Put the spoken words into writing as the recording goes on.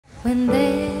When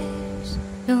there's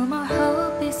no more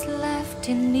hope is left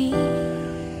in me,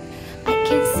 I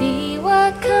can see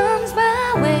what comes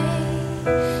my way,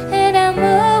 and I'm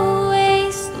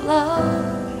always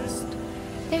lost.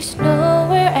 There's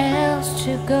nowhere else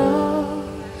to go.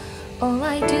 All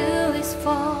I do is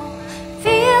fall.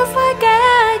 Feels like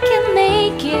I can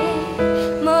make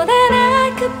it more than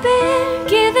I could bear.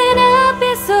 Giving up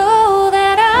is all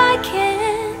that I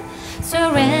can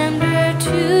surrender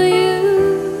to you.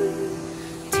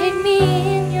 Take me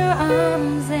in your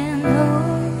arms and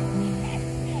hold me.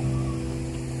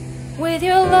 With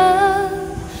your love,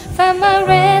 find my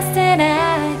rest, and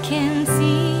I can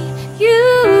see you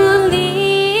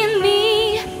lead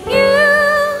me.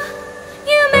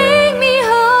 You make me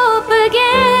hope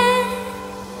again.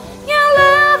 Your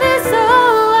love is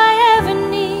all I ever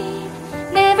need.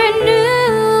 Never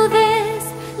knew this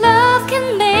love can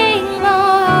make my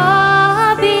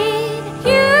heart beat.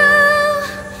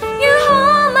 You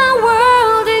hold my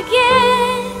world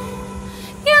again.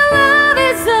 Your love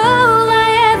is all I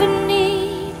ever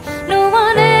need. No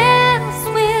one else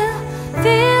will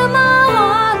fill my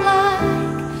heart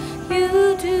like you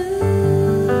do.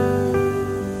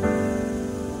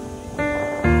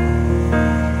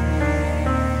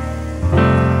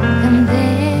 And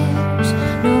there's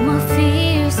no more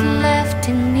fears left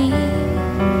in me.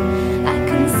 I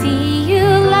can see you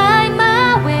light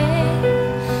my way,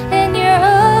 and you're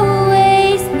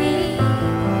always near.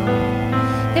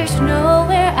 There's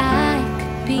nowhere I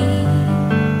could be.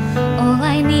 All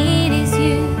I need is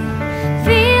you.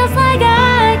 Feels like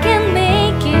I can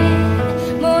make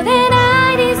it more than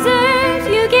I deserve.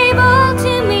 You gave all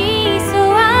to me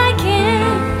so I can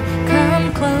come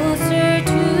closer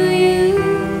to you.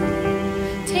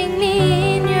 Take me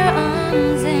in your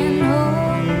arms and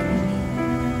hold me.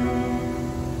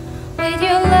 With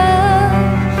your love,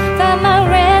 find my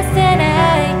rest, and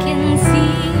I can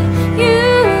see you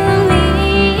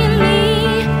lead me.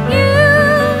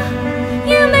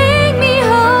 You make me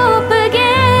hope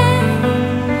again.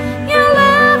 Your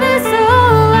love is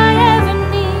all I ever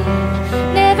need.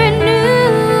 Never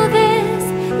knew this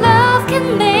love can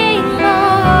make my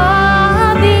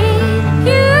heart beat.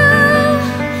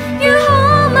 You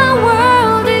hold my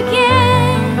world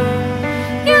again.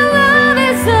 Your love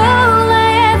is all I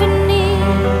ever need.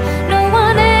 No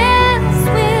one else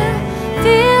will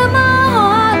fill my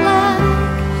heart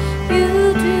like you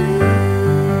do.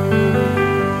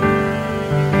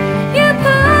 You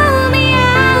pull me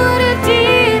out of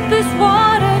deepest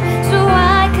water so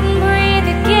I can breathe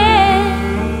again.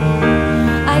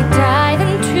 I dive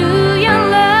into your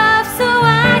love so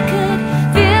I could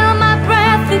feel my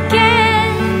breath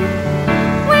again.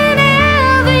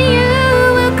 Whenever you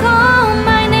will call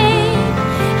my name,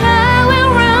 I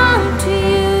will run to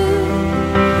you.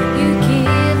 You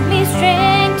give me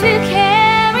strength to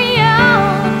carry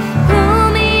on. Pull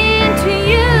me into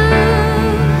you.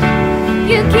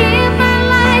 You give my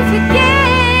life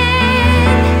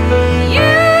again.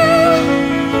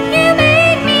 You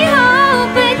make me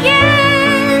hope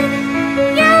again.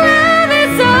 Your love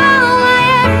is all I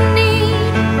ever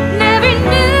need. Never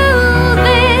knew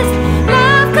this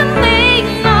love could make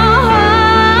my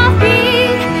heart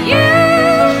beat.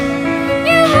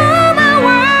 You hold my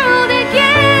world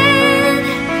again.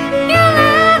 Your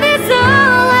love is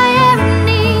all I ever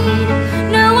need.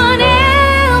 No one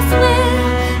else will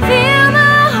fill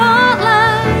my heart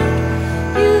like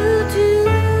you do.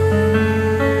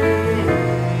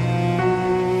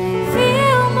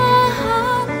 Fill my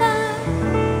heart like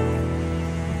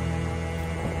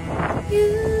you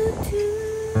do.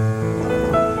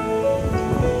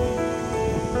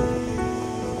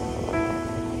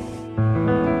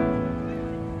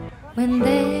 When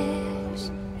there's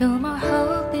no more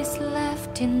hope is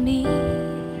left in me,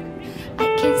 I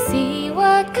can see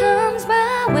what comes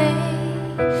my way,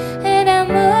 and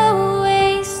I'm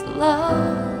always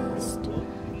lost.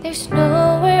 There's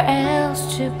nowhere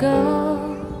else to go.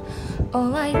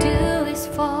 All I do is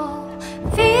fall.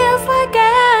 Feels like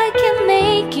I can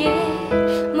make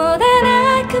it more than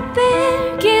I could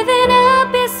bear. Giving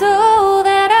up is all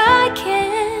that I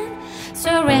can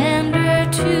surrender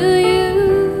to you.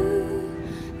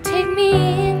 Take me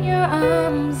in your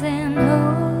arms and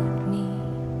hold me.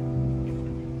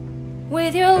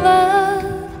 With your love,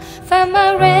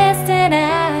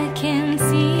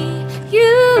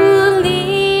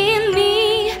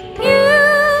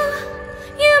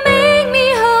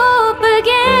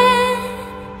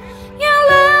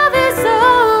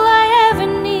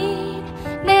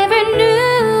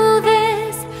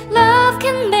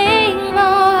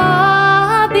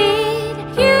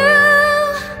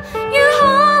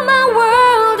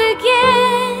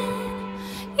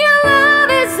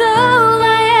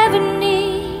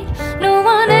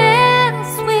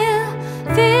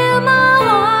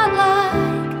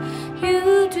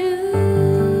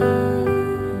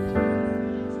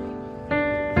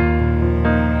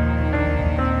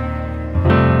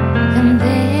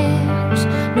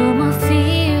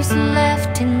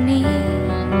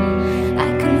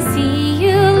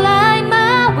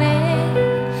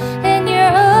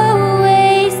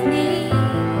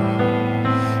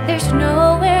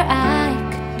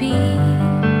 be.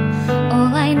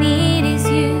 All I need is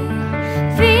you.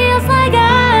 Feels like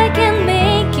I can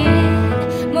make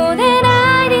it more than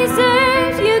I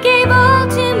deserve. You gave all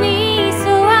to me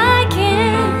so I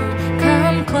can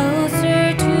come closer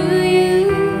to you.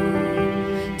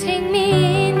 Take me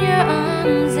in your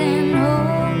arms and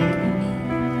hold me.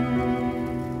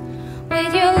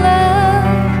 With your love,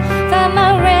 find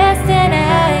my rest and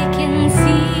I can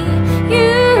see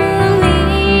you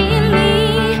lead me.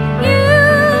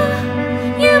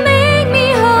 You make me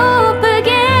hope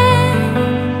again.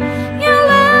 Your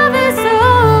love is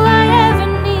all I ever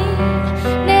need.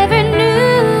 Never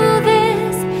knew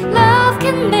this love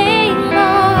can make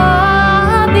my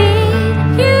heart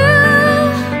beat.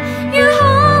 You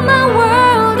hold my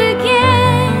world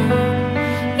again.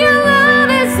 Your love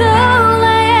is all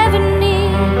I ever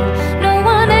need. No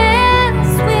one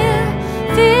else will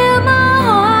fill my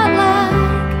heart like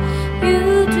you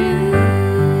do.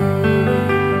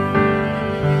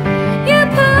 You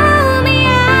pull me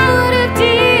out of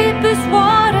deepest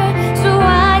water so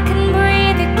I can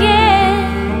breathe again.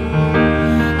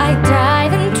 I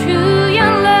dive into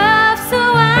your love so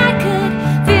I could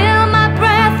feel my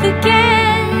breath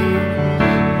again.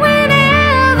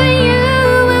 Whenever you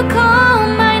will call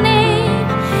my name,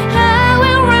 I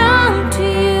will run to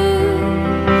you.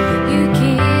 You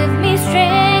give me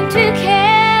strength to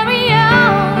carry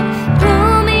on.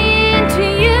 Pull me into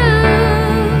you.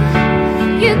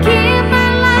 You give my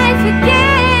life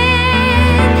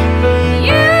again.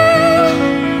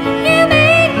 You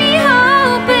make me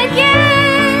hope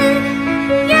again.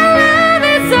 Your love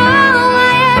is all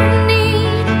I ever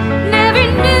need. Never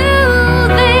knew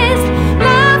this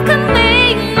love could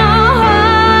make my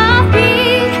heart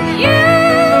beat.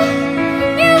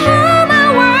 You hold my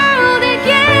world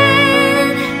again.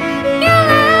 Your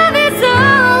love is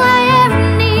all I ever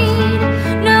need.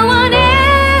 No one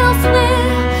else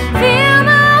will fill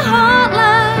my heart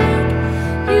like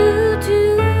you do.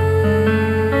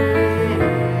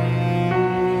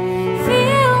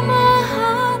 Fill my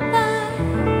heart like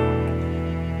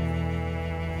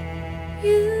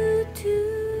you do.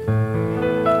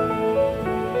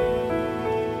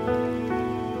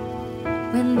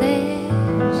 When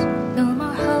there's no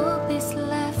more hope is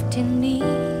left in me,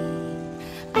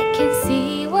 I can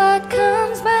see what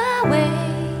comes my way,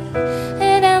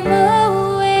 and I'm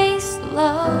always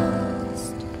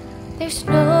lost. There's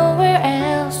nowhere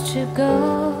else to go.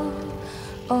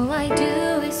 All I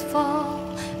do is fall